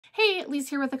Hey, Lise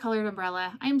here with the Colored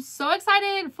Umbrella. I'm so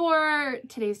excited for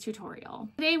today's tutorial.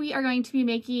 Today we are going to be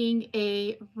making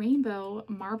a rainbow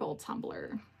marble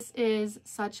tumbler. This is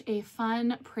such a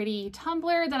fun, pretty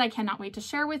tumbler that I cannot wait to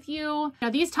share with you. Now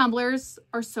these tumblers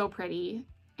are so pretty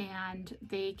and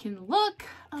they can look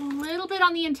a little bit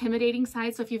on the intimidating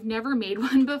side. So if you've never made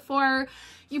one before,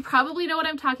 you probably know what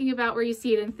I'm talking about, where you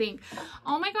see it and think,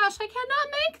 oh my gosh, I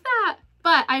cannot make that.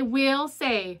 But I will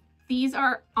say, these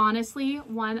are honestly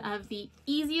one of the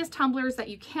easiest tumblers that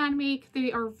you can make.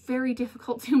 They are very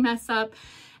difficult to mess up.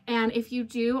 And if you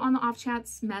do, on the off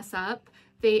chance, mess up,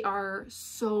 they are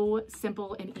so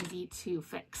simple and easy to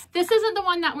fix. This isn't the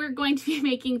one that we're going to be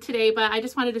making today, but I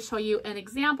just wanted to show you an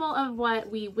example of what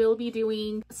we will be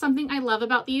doing. Something I love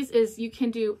about these is you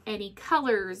can do any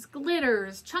colors,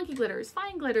 glitters, chunky glitters,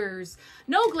 fine glitters,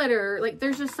 no glitter. Like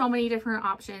there's just so many different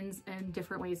options and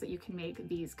different ways that you can make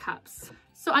these cups.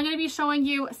 So I'm going to be showing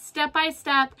you step by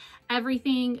step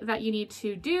everything that you need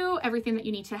to do, everything that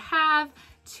you need to have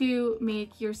to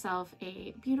make yourself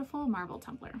a beautiful marble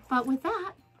tumbler. But with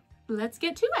that, let's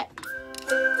get to it.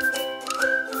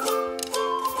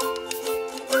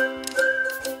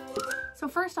 So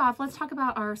first off, let's talk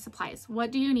about our supplies. What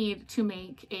do you need to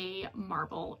make a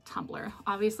marble tumbler?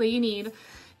 Obviously you need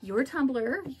your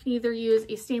tumbler. You can either use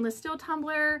a stainless steel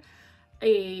tumbler,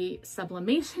 a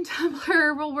sublimation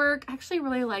tumbler will work. I actually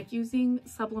really like using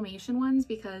sublimation ones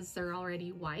because they're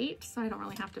already white, so I don't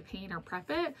really have to paint or prep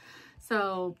it.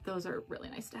 So those are really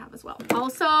nice to have as well.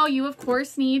 Also, you of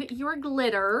course need your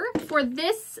glitter. For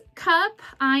this cup,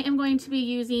 I am going to be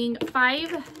using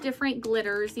 5 different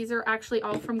glitters. These are actually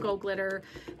all from Geaux Glitter.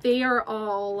 They are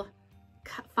all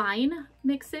fine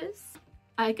mixes.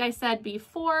 Like I said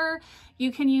before,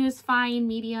 you can use fine,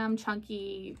 medium,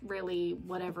 chunky, really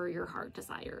whatever your heart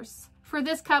desires. For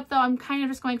this cup though, I'm kind of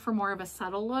just going for more of a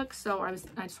subtle look. So I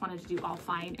just wanted to do all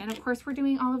fine. And of course we're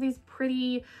doing all of these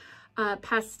pretty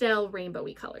pastel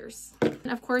rainbowy colors.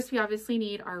 And of course we obviously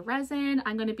need our resin.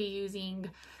 I'm going to be using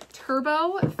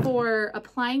Turbo for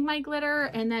applying my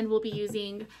glitter, and then we'll be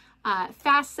using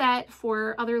Fast Set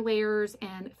for other layers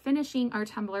and finishing our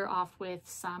tumbler off with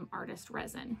some artist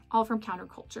resin, all from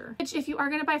Counterculture. Which if you are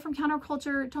going to buy from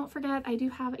Counterculture, don't forget I do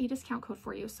have a discount code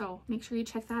for you, so make sure you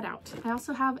check that out. I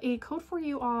also have a code for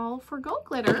you all for Geaux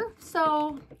Glitter,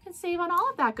 so you can save on all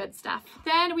of that good stuff.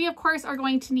 Then we of course are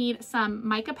going to need some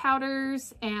mica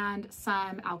powders and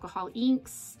some alcohol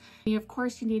inks. And of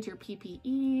course you need your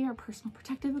PPE, or personal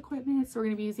protective equipment. So we're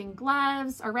going to be using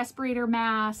gloves, our respirator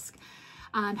mask,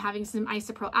 having some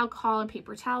isopropyl alcohol and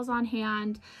paper towels on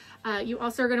hand. You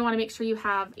also are going to want to make sure you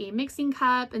have a mixing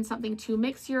cup and something to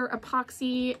mix your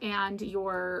epoxy and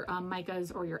your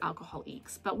micas or your alcohol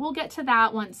inks. But we'll get to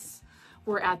that once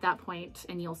we're at that point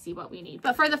and you'll see what we need.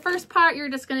 But for the first part, you're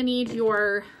just going to need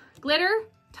your glitter,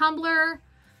 tumbler,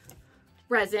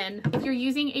 resin. If you're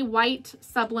using a white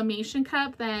sublimation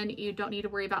cup, then you don't need to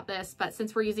worry about this. But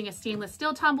since we're using a stainless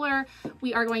steel tumbler,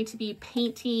 we are going to be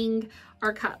painting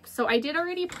our cup. So I did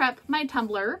already prep my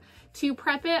tumbler. To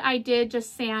prep it, I did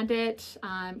just sand it.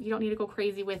 You don't need to go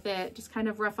crazy with it. Just kind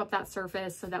of rough up that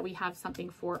surface so that we have something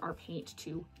for our paint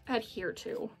to adhere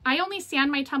to. I only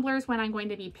sand my tumblers when I'm going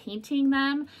to be painting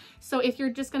them. So if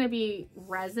you're just going to be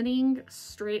resining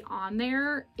straight on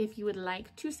there, if you would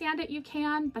like to sand it, you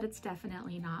can, but it's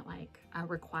definitely not like a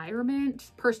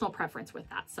requirement. Personal preference with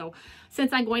that. So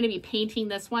since I'm going to be painting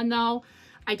this one though,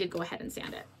 I did go ahead and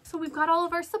sand it. So we've got all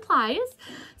of our supplies.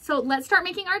 So let's start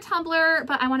making our tumbler,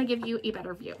 but I want to give you a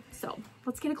better view. So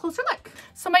let's get a closer look.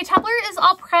 So my tumbler is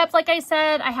all prepped. Like I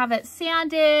said, I have it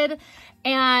sanded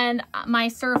and my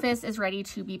surface is ready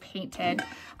to be painted.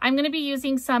 I'm going to be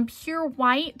using some pure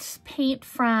white paint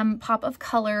from Pop of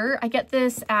Color. I get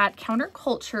this at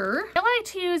Counterculture. I like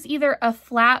to use either a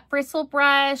flat bristle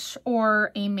brush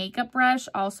or a makeup brush,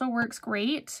 also works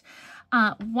great.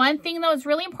 One thing that is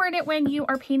really important when you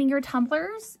are painting your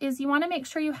tumblers is you want to make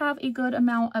sure you have a good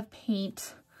amount of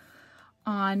paint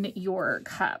on your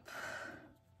cup.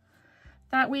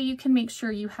 That way you can make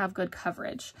sure you have good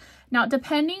coverage. Now,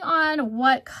 depending on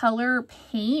what color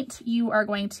paint you are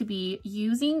going to be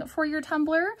using for your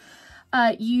tumbler,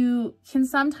 you can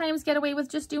sometimes get away with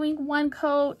just doing one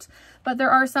coat, but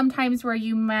there are some times where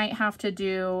you might have to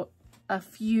do a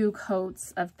few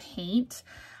coats of paint.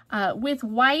 With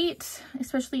white,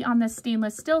 especially on this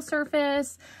stainless steel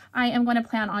surface, I am going to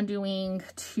plan on doing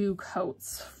 2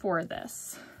 coats for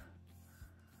this.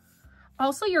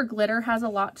 Also, your glitter has a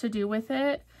lot to do with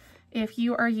it. If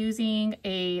you are using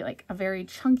a very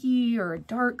chunky or a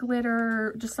dark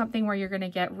glitter, just something where you're going to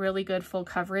get really good full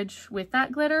coverage with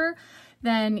that glitter,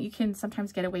 then you can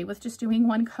sometimes get away with just doing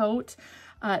one coat.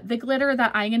 The glitter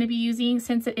that I'm going to be using,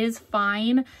 since it is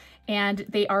fine and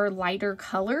they are lighter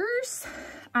colors,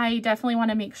 I definitely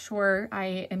want to make sure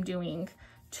I am doing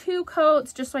 2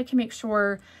 coats just so I can make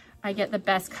sure I get the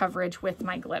best coverage with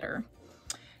my glitter.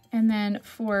 And then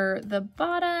for the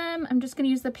bottom, I'm just going to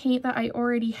use the paint that I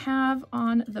already have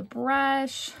on the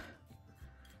brush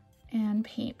and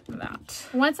paint that.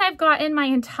 Once I've gotten my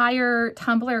entire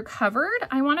tumbler covered,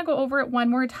 I want to go over it one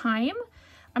more time.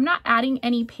 I'm not adding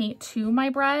any paint to my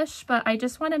brush, but I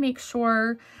just want to make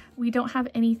sure we don't have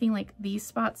anything like these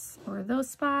spots or those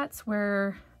spots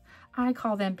where I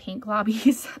call them paint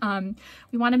globbies.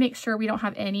 We want to make sure we don't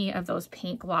have any of those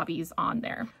paint globbies on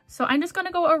there. So I'm just going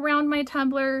to go around my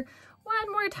tumbler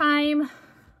one more time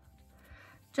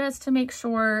just to make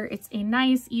sure it's a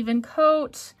nice even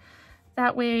coat.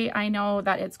 That way I know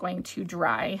that it's going to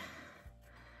dry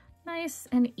nice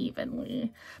and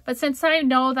evenly. But since I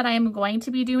know that I am going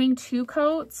to be doing 2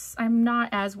 coats, I'm not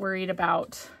as worried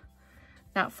about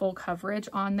that full coverage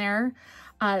on there.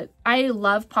 I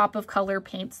love pop of color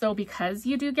paints though, because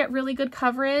you do get really good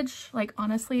coverage. Like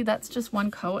honestly, that's just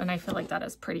 1 coat and I feel like that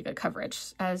is pretty good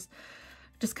coverage as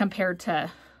just compared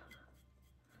to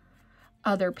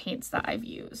other paints that I've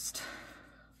used.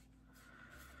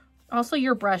 Also,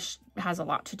 your brush has a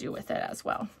lot to do with it as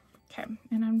well. Okay,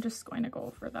 and I'm just going to go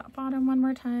over that bottom one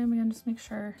more time and just make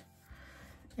sure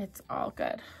it's all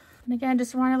good. And again,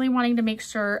 just really wanting to make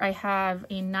sure I have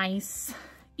a nice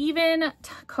even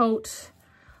coat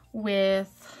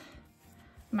with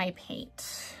my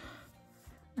paint.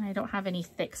 And I don't have any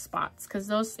thick spots, because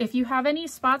those, if you have any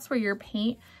spots where your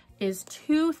paint is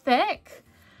too thick,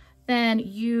 then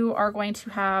you are going to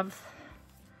have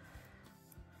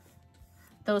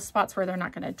those spots where they're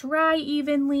not going to dry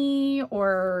evenly,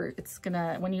 or it's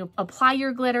gonna, when you apply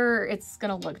your glitter, it's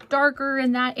gonna look darker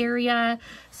in that area.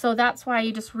 So that's why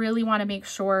you just really want to make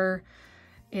sure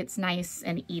it's nice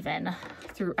and even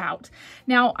throughout.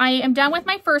 Now I am done with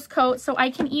my first coat, so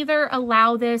I can either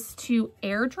allow this to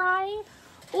air dry,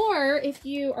 or if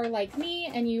you are like me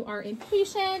and you are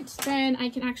impatient, then I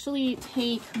can actually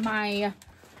take my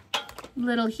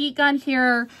little heat gun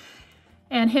here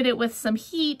and hit it with some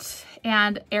heat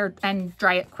and air and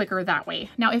dry it quicker that way.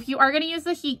 Now, if you are going to use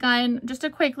the heat gun, just a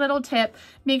quick little tip,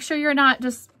 make sure you're not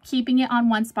just keeping it on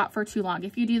one spot for too long.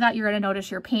 If you do that, you're going to notice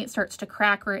your paint starts to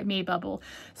crack or it may bubble.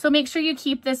 So make sure you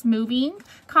keep this moving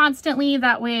constantly.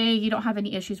 That way you don't have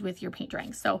any issues with your paint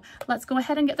drying. So let's go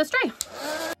ahead and get this dry.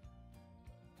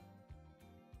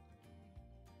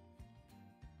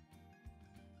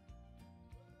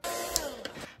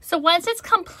 So once it's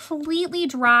completely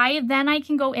dry, then I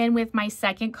can go in with my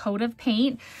second coat of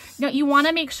paint. Now you want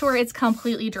to make sure it's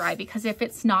completely dry, because if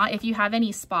it's not, if you have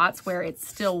any spots where it's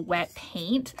still wet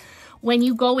paint, when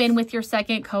you go in with your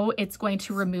second coat, it's going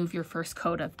to remove your first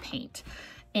coat of paint.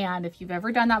 And if you've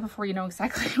ever done that before, you know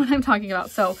exactly what I'm talking about.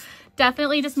 So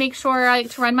definitely just make sure I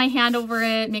run my hand over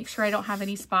it, make sure I don't have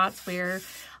any spots where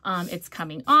it's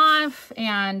coming off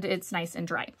and it's nice and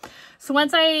dry. So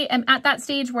once I am at that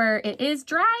stage where it is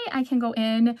dry, I can go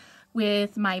in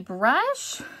with my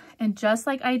brush, and just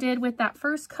like I did with that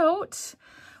first coat,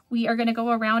 we are going to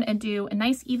go around and do a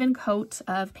nice even coat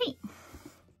of paint.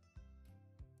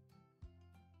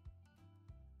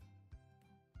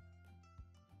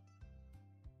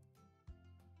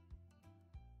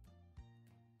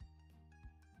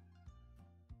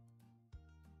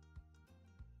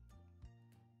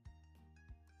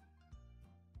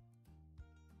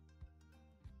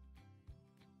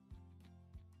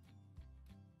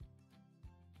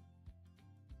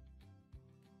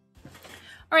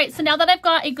 All right, so now that I've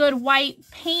got a good white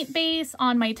paint base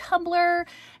on my tumbler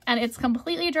and it's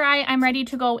completely dry, I'm ready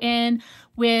to go in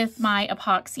with my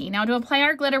epoxy. Now to apply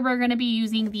our glitter, we're gonna be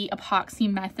using the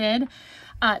epoxy method.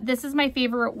 This is my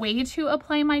favorite way to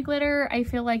apply my glitter. I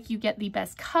feel like you get the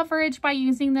best coverage by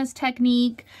using this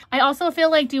technique. I also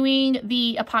feel like doing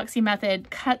the epoxy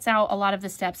method cuts out a lot of the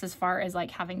steps as far as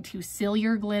like having to seal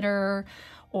your glitter,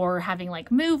 or having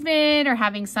like movement, or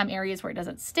having some areas where it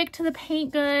doesn't stick to the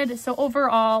paint good. So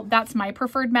overall, that's my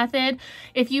preferred method.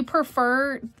 If you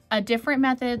prefer a different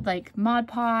method like Mod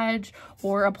Podge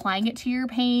or applying it to your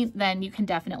paint, then you can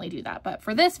definitely do that. But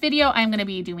for this video, I'm gonna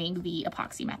be doing the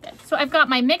epoxy method. So I've got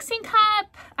my mixing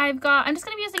cup. I'm just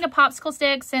gonna be using a popsicle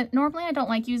stick. And normally I don't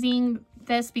like using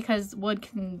this because wood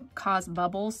can cause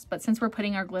bubbles, but since we're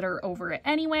putting our glitter over it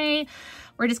anyway,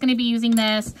 we're just going to be using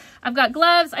this. I've got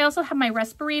gloves. I also have my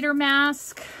respirator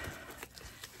mask,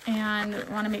 and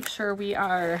want to make sure we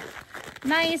are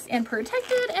nice and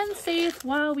protected and safe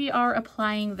while we are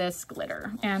applying this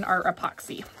glitter and our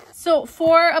epoxy. So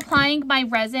for applying my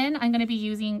resin, I'm going to be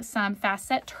using some Fast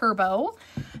Set Turbo.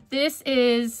 This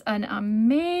is an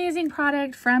amazing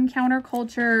product from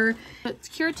Counterculture. It's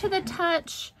cured to the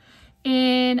touch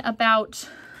in about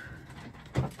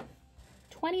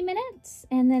 20 minutes,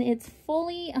 and then it's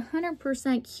fully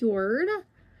 100% cured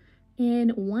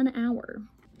in 1 hour.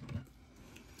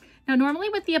 Now, normally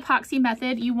with the epoxy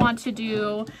method, you want to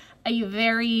do a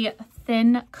very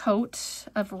thin coat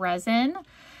of resin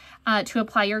to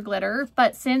apply your glitter,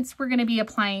 but since we're going to be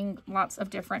applying lots of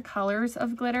different colors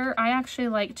of glitter, I actually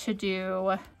like to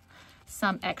do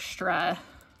some extra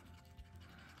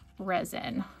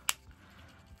resin.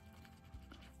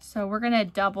 So we're going to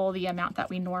double the amount that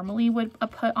we normally would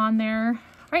put on there.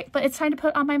 Right, but it's time to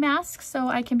put on my mask so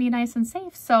I can be nice and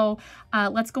safe. So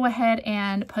let's go ahead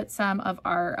and put some of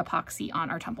our epoxy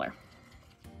on our tumbler.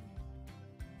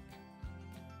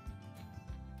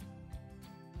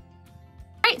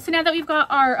 All right, so now that we've got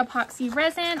our epoxy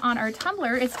resin on our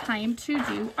tumbler, it's time to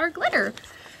do our glitter.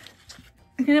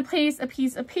 I'm gonna place a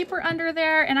piece of paper under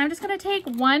there, and I'm just gonna take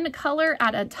one color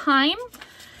at a time.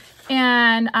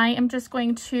 And I am just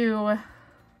going to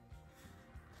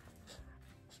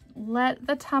let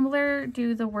the tumbler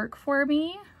do the work for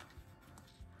me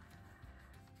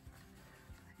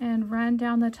and run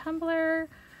down the tumbler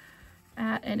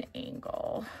at an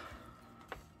angle.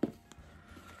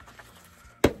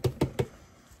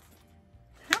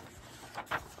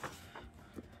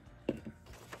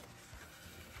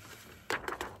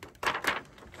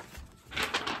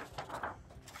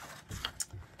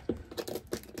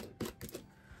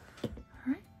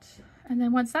 And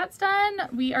then once that's done,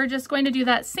 we are just going to do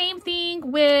that same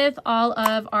thing with all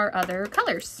of our other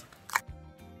colors.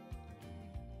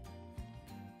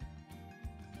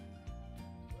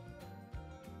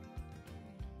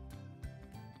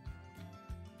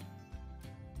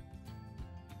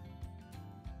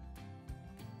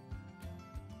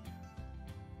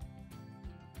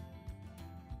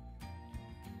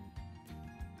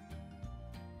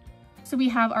 So we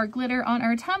have our glitter on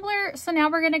our tumbler. So now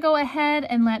we're gonna go ahead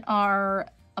and let our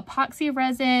epoxy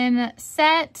resin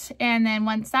set. And then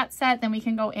once that's set, then we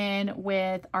can go in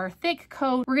with our thick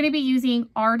coat. We're gonna be using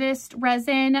artist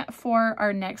resin for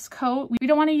our next coat. We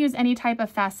don't wanna use any type of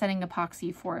fast setting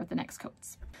epoxy for the next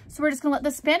coats. So we're just gonna let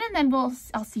this spin, and then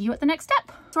I'll see you at the next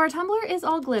step. So our tumbler is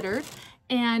all glittered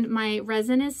and my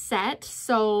resin is set.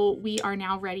 So we are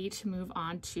now ready to move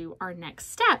on to our next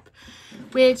step,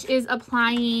 which is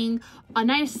applying a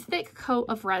nice thick coat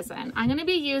of resin. I'm gonna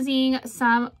be using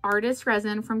some artist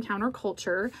resin from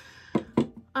Counterculture.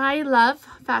 I love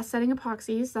fast setting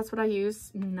epoxies. That's what I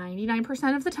use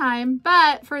 99% of the time.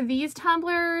 But for these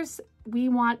tumblers, we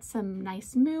want some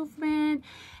nice movement,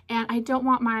 and I don't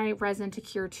want my resin to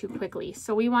cure too quickly.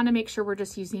 So we want to make sure we're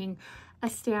just using a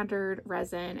standard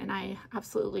resin, and I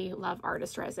absolutely love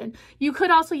artist resin. You could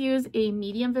also use a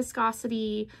medium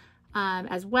viscosity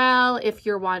as well if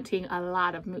you're wanting a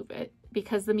lot of movement,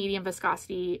 because the medium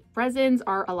viscosity resins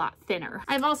are a lot thinner.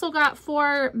 I've also got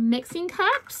 4 mixing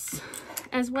cups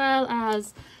as well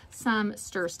as some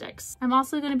stir sticks. I'm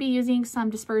also going to be using some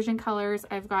dispersion colors.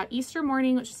 I've got Easter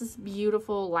Morning, which is this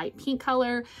beautiful light pink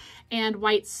color, and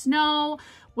White Snow,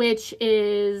 which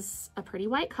is a pretty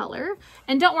white color.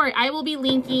 And don't worry, I will be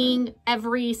linking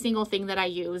every single thing that I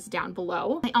use down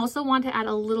below. I also want to add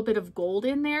a little bit of gold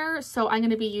in there, so I'm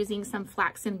going to be using some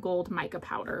Flaxen Gold Mica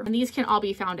Powder. And these can all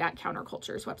be found at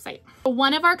Counterculture's website.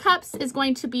 One of our cups is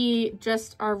going to be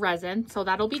just our resin, so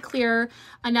that'll be clear.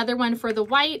 Another one for the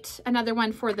white, another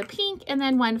one for the pink, and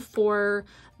then one for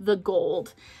the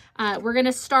gold. We're going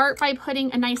to start by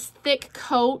putting a nice thick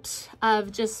coat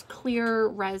of just clear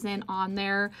resin on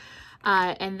there.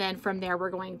 And then from there,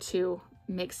 we're going to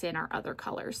mix in our other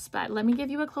colors. But let me give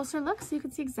you a closer look so you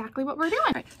can see exactly what we're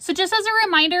doing. Right. So just as a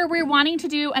reminder, we're wanting to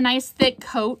do a nice thick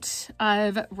coat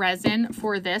of resin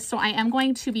for this. So I am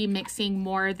going to be mixing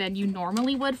more than you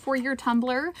normally would for your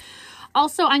tumbler.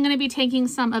 Also, I'm going to be taking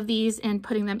some of these and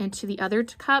putting them into the other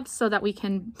cups so that we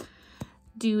can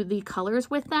do the colors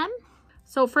with them.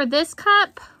 So for this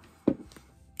cup,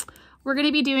 we're going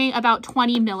to be doing about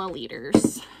 20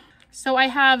 milliliters. So I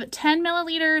have 10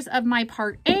 milliliters of my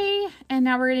part A, and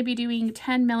now we're going to be doing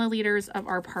 10 milliliters of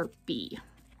our part B.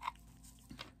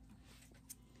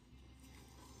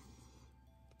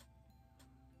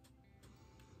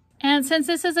 And since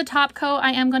this is a top coat,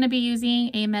 I am going to be using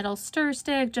a metal stir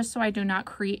stick just so I do not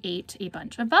create a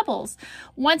bunch of bubbles.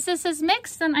 Once this is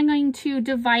mixed, then I'm going to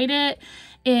divide it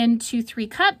into 3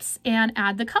 cups and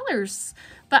add the colors.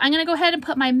 But I'm going to go ahead and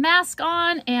put my mask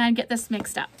on and get this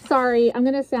mixed up. Sorry, I'm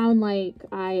going to sound like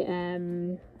I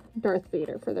am Darth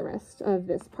Vader for the rest of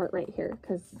this part right here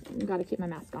because I've got to keep my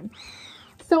mask on.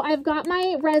 So I've got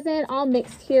my resin all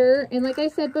mixed here. And like I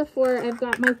said before, I've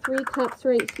got my 3 cups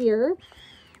right here.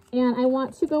 And I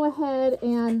want to go ahead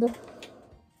and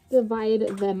divide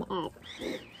them up.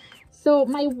 So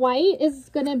my white is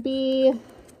going to be,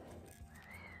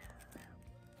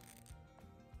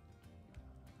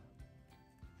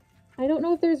 I don't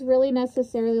know if there's really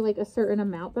necessarily like a certain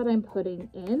amount that I'm putting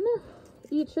in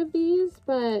each of these,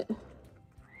 but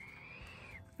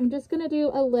I'm just going to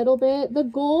do a little bit. The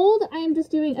gold, I'm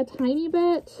just doing a tiny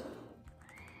bit.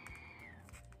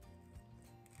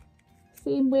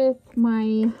 Same with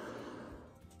my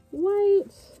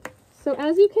white. So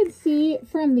as you can see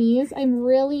from these, I'm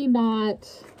really not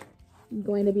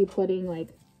going to be putting like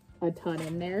a ton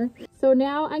in there. So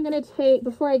now I'm going to take,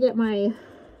 before I get my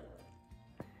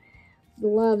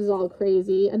gloves all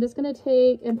crazy, I'm just going to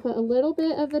take and put a little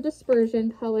bit of the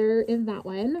dispersion color in that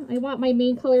one. I want my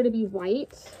main color to be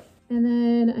white. And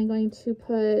then I'm going to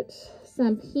put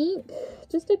some pink,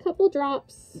 just a couple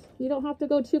drops. You don't have to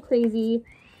go too crazy.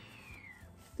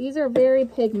 These are very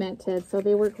pigmented, so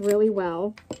they work really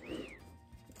well.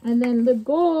 And then the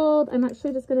gold, I'm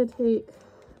actually just going to take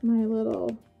my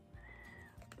little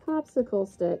popsicle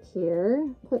stick here,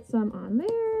 put some on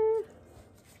there,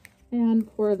 and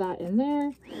pour that in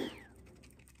there.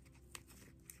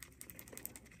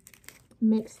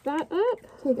 Mix that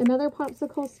up. Take another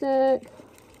popsicle stick.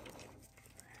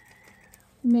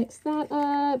 Mix that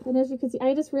up. And as you can see,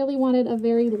 I just really wanted a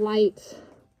very light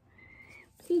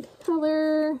pink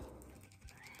color.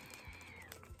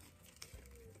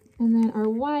 And then our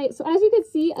white. So as you can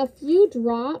see, a few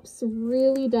drops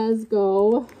really does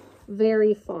go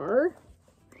very far.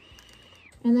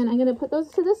 And then I'm going to put those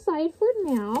to the side for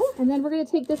now. And then we're going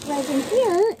to take this resin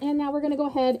here, and now we're going to go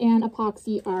ahead and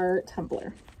epoxy our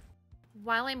tumbler.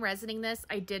 While I'm resining this,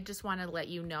 I did just want to let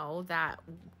you know that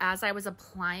as I was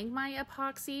applying my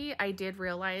epoxy, I did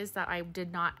realize that I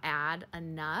did not add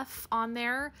enough on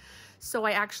there. So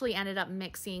I actually ended up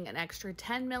mixing an extra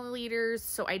 10 milliliters.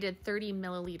 So I did 30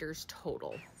 milliliters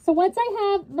total. So once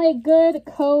I have my good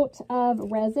coat of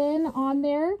resin on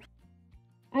there,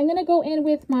 I'm going to go in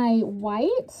with my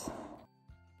white.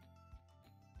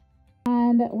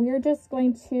 And we're just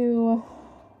going to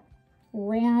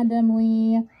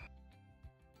randomly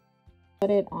put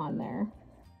it on there.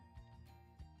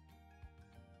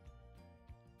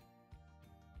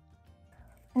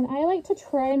 And I like to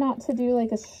try not to do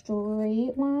like a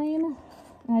straight line.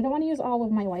 And I don't want to use all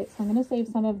of my white, so I'm going to save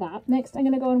some of that. Next, I'm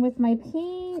going to go in with my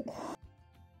pink.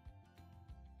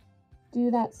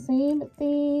 Do that same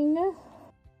thing.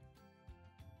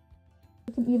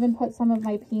 I can even put some of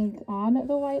my pink on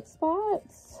the white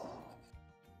spots.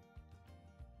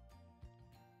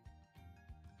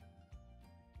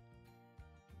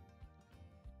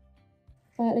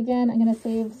 But again, I'm going to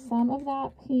save some of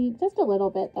that pink, just a little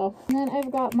bit though. And then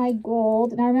I've got my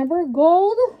gold. Now remember,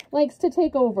 gold likes to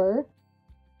take over.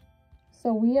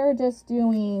 So we are just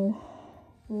doing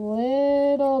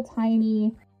little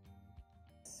tiny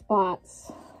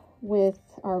spots with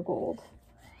our gold.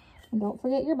 And don't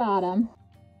forget your bottom.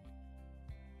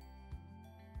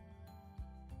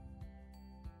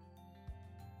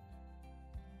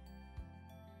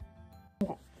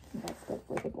 Okay, that's good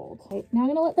for the gold. Okay, now I'm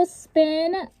going to let this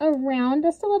spin around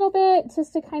just a little bit,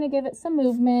 just to kind of give it some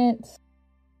movement.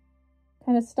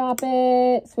 Kind of stop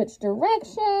it, switch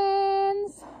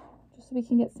directions, just so we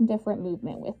can get some different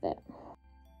movement with it.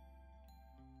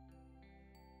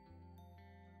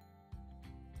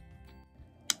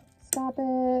 Stop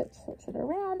it, switch it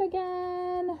around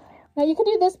again. Now you can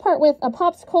do this part with a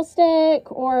popsicle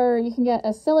stick, or you can get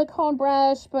a silicone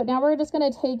brush, but now we're just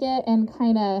going to take it and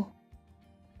kind of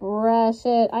brush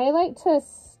it. I like to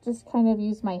just kind of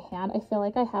use my hand. I feel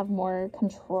like I have more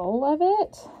control of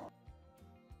it.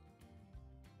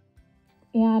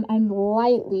 And I'm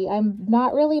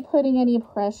not really putting any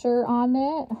pressure on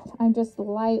it. I'm just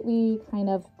lightly kind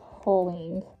of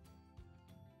pulling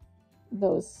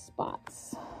those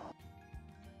spots.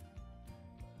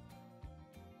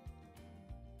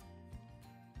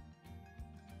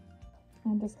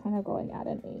 I'm just kind of going at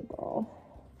an angle.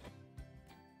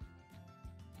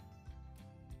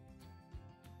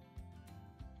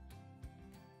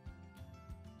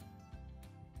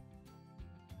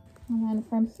 And then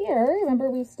from here, remember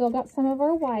we've still got some of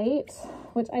our white,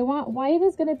 which I want, white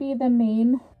is going to be the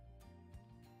main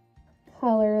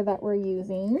color that we're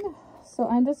using. So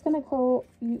I'm just going to go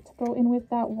in with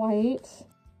that white.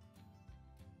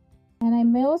 And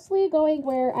I'm mostly going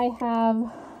where I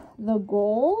have the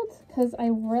gold, because I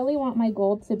really want my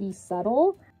gold to be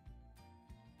subtle.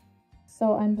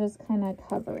 So I'm just kind of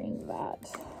covering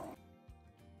that.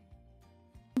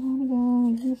 And again,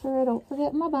 making sure I don't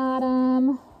forget my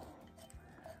bottom.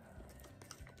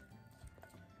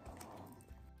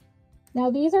 Now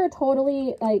these are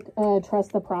totally like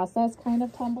trust the process kind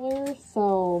of tumblers,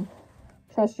 so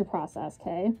trust your process,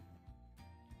 okay?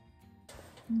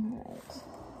 All right.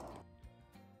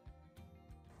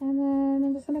 And then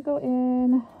I'm just gonna go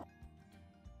in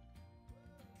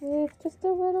with just a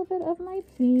little bit of my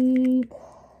pink,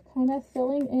 kind of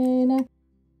filling in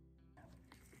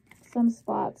some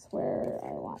spots where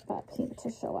I want that pink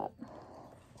to show up,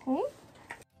 okay?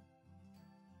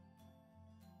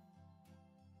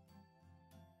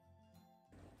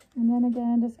 And then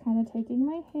again, just kind of taking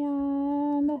my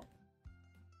hand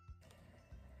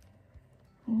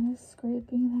and just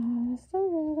scraping that just a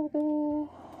little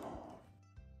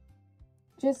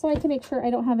bit. Just so I can make sure I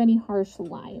don't have any harsh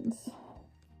lines.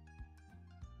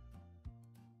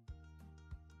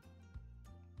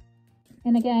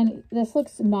 And again, this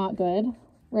looks not good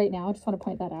right now. I just want to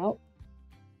point that out.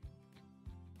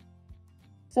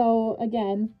 So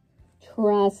again,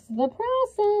 trust the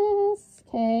process,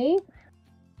 okay?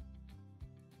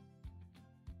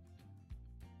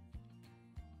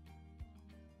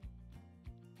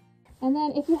 And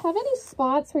then if you have any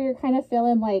spots where you're kind of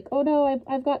feeling like, oh no,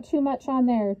 I've got too much on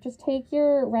there, just take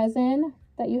your resin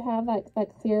that you have,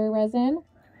 that clear resin,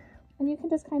 and you can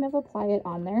just kind of apply it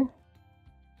on there.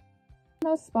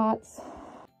 Those spots.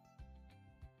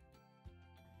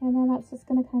 And then that's just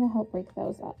going to kind of help break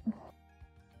those up.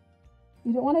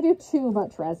 You don't want to do too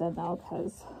much resin though,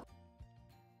 because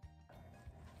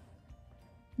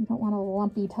you don't want a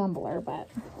lumpy tumbler, but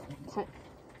okay.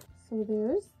 So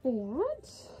there's that.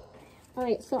 All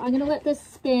right, so I'm gonna let this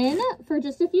spin for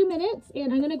just a few minutes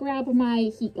and I'm gonna grab my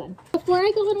heat gun. Before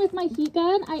I go in with my heat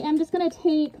gun, I am just gonna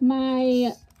take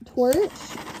my torch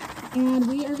and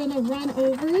we are gonna run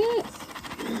over it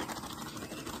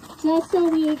just so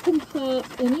we can pop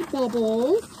any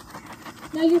bubbles.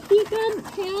 Now your heat gun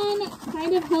can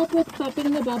kind of help with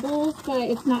popping the bubbles, but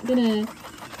it's not gonna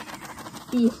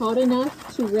be hot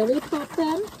enough to really pop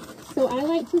them. So I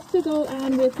like just to go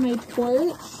on with my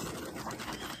torch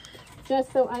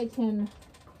just so I can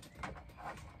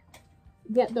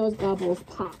get those bubbles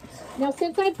popped. Now,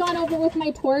 since I've gone over with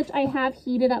my torch, I have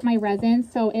heated up my resin,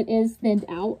 so it is thinned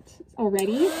out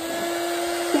already.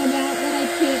 So now when I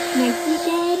take my heat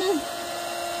gun,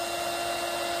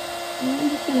 I'm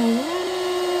just gonna run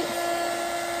it.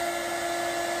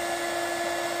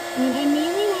 And I'm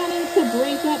mainly wanting to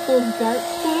break up those dark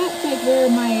spots, like where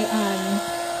my,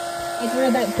 like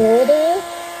where that gold is.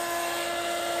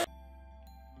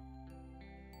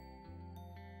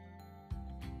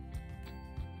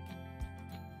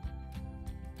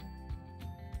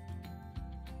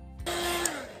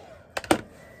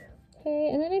 Okay,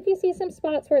 and then if you see some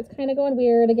spots where it's kind of going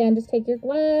weird, again, just take your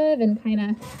glove and kind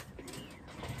of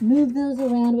move those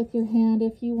around with your hand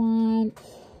if you want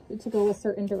to go a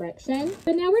certain direction.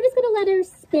 But now we're just going to let her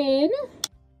spin.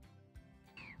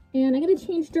 And I'm going to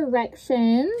change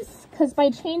directions, because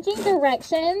by changing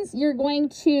directions, you're going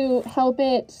to help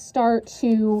it start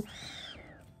to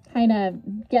kind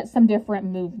of get some different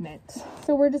movement.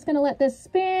 So we're just going to let this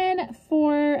spin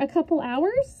for a couple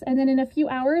hours, and then in a few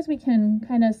hours we can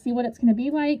kind of see what it's going to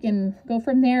be like and go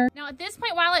from there. Now at this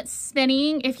point, while it's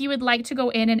spinning, if you would like to go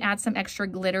in and add some extra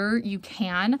glitter, you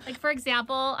can. Like for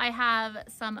example, I have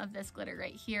some of this glitter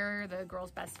right here, the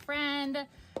girl's best friend.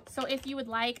 So if you would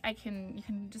like, you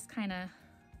can just kind of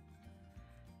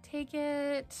take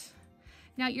it.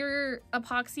 Now your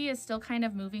epoxy is still kind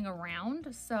of moving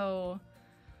around, so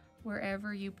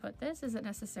wherever you put this isn't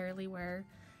necessarily where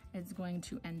it's going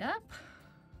to end up,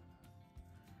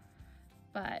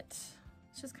 but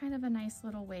it's just kind of a nice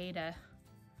little way to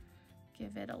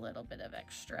give it a little bit of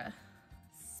extra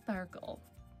sparkle.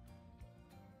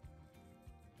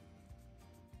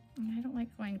 And I don't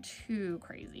like going too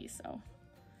crazy, so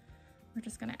we're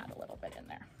just gonna add a little bit in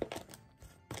there.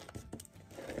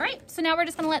 All right, so now we're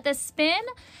just gonna let this spin,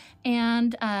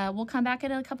 and we'll come back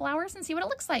in a couple hours and see what it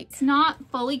looks like. It's not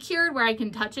fully cured where I can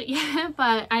touch it yet,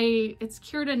 but it's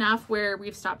cured enough where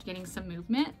we've stopped getting some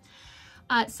movement.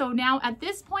 So now at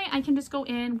this point, I can just go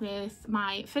in with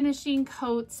my finishing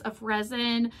coats of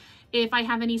resin. If I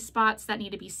have any spots that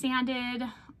need to be sanded,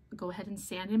 go ahead and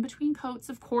sand in between coats,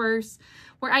 of course.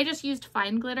 Where I just used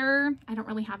fine glitter, I don't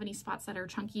really have any spots that are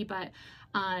chunky, but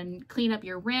clean up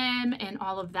your rim and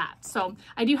all of that. So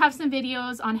I do have some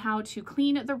videos on how to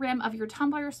clean the rim of your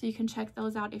tumbler, so you can check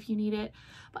those out if you need it.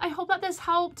 But I hope that this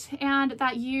helped and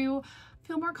that you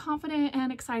feel more confident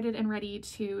and excited and ready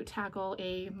to tackle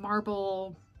a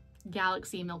marble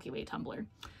galaxy Milky Way tumbler.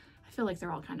 I feel like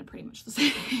they're all kind of pretty much the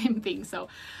same thing. So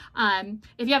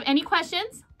if you have any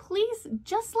questions, please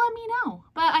just let me know.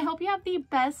 But I hope you have the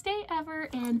best day ever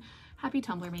and happy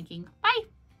tumbler making. Bye.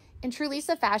 In true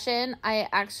Lisa fashion, I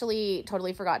actually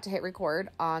totally forgot to hit record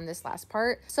on this last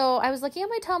part. So I was looking at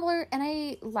my tumbler and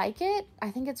I like it.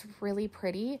 I think it's really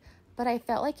pretty, but I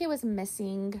felt like it was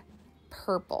missing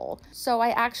purple. So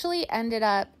I actually ended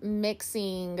up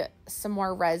mixing some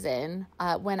more resin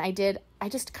when I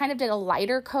just kind of did a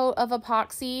lighter coat of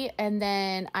epoxy, and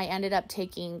then I ended up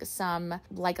taking some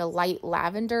like a light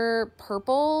lavender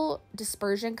purple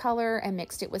dispersion color and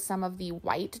mixed it with some of the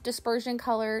white dispersion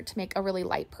color to make a really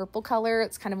light purple color.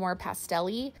 It's kind of more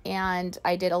pastel-y, and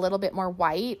I did a little bit more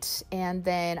white, and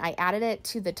then I added it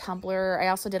to the tumbler. I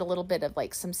also did a little bit of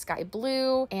like some sky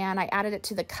blue, and I added it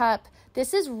to the cup.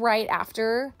 This is right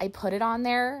after I put it on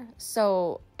there.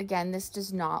 So again, this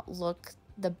does not look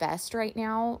the best right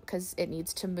now because it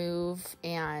needs to move,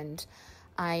 and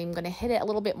I'm going to hit it a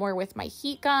little bit more with my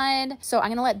heat gun. So I'm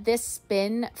going to let this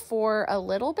spin for a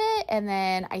little bit, and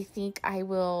then I think I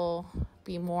will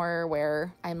be more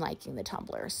where I'm liking the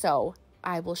tumbler. So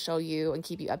I will show you and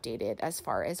keep you updated as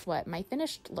far as what my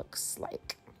finished looks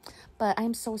like. But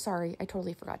I'm so sorry. I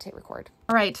totally forgot to hit record.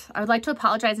 All right. I would like to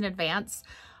apologize in advance.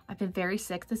 I've been very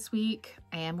sick this week.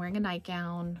 I am wearing a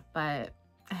nightgown, but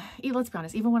let's be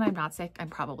honest, even when I'm not sick, I'm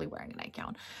probably wearing a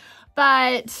nightgown.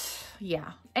 But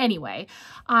yeah, anyway,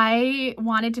 I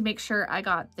wanted to make sure I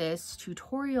got this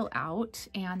tutorial out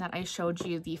and that I showed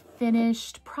you the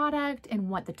finished product and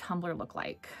what the tumbler looked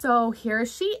like. So here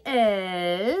she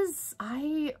is.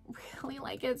 I really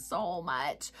like it so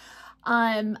much.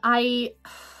 I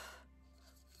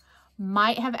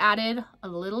might have added a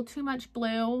little too much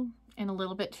blue and a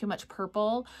little bit too much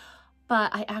purple,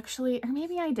 but I actually, or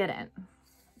maybe I didn't.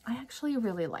 I actually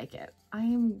really like it.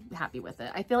 I'm happy with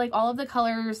it. I feel like all of the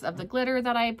colors of the glitter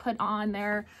that I put on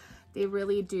there, they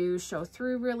really do show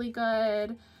through really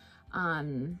good.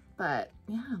 But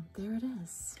yeah, there it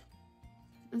is.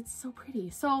 It's so pretty.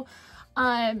 So,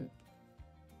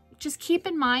 just keep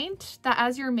in mind that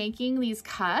as you're making these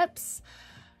cups,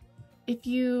 if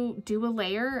you do a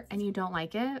layer and you don't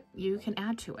like it, you can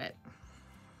add to it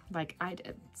like I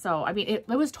did. So, I mean, it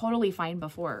was totally fine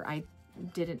before. I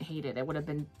didn't hate it. It would have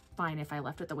been fine if I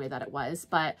left it the way that it was,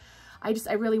 but I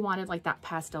really wanted like that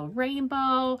pastel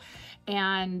rainbow,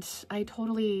 and I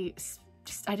totally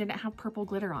I didn't have purple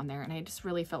glitter on there, and I just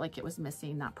really felt like it was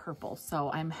missing that purple.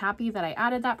 So I'm happy that I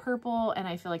added that purple, and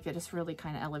I feel like it just really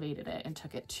kind of elevated it and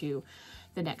took it to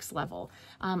the next level.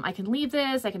 I can leave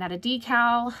this, I can add a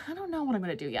decal. I don't know what I'm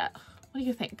going to do yet. What do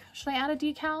you think? Should I add a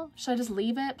decal? Should I just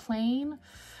leave it plain?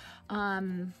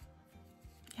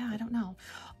 Yeah, I don't know.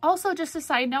 Also, just a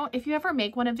side note, if you ever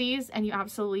make one of these and you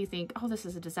absolutely think, oh, this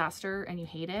is a disaster and you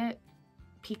hate it,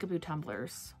 peekaboo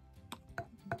tumblers.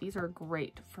 These are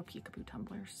great for peekaboo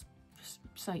tumblers, just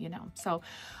so you know. So,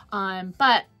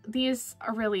 but these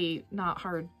are really not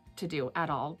hard to do at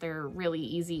all. They're really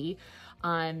easy.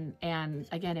 And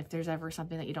again, if there's ever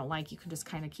something that you don't like, you can just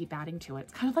kind of keep adding to it.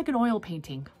 It's kind of like an oil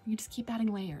painting. You just keep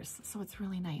adding layers. So it's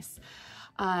really nice.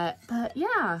 But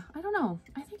yeah, I don't know.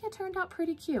 I think it turned out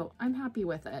pretty cute. I'm happy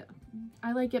with it.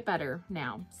 I like it better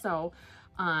now. So,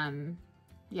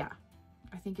 yeah,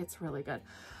 I think it's really good.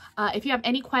 If you have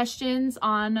any questions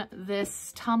on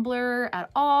this tumbler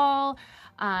at all,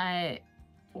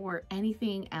 or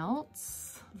anything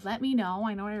else, let me know.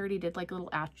 I know I already did like a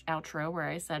little outro where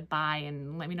I said bye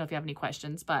and let me know if you have any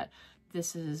questions, but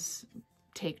this is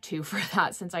take 2 for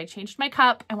that. Since I changed my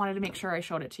cup, I wanted to make sure I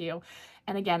showed it to you.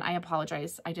 And again, I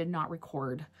apologize. I did not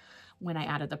record when I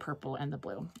added the purple and the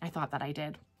blue. I thought that I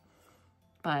did,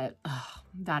 but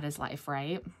that is life,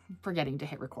 right? Forgetting to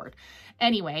hit record.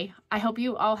 Anyway, I hope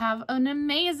you all have an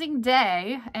amazing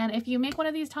day. And if you make one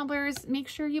of these tumblers, make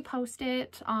sure you post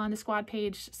it on the squad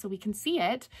page so we can see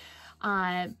it.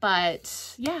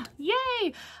 But yeah,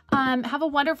 yay. Have a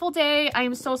wonderful day. I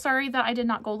am so sorry that I did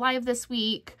not go live this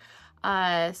week.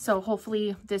 So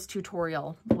hopefully this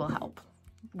tutorial will help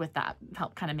with that,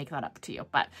 help kind of make that up to you.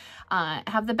 But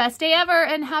have the best day ever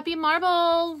and happy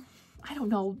marble. I don't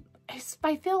know.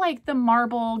 I feel like the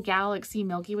marble galaxy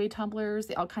Milky Way tumblers,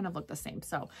 they all kind of look the same.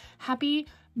 So happy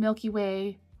Milky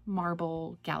Way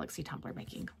marble galaxy tumbler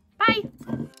making. Bye.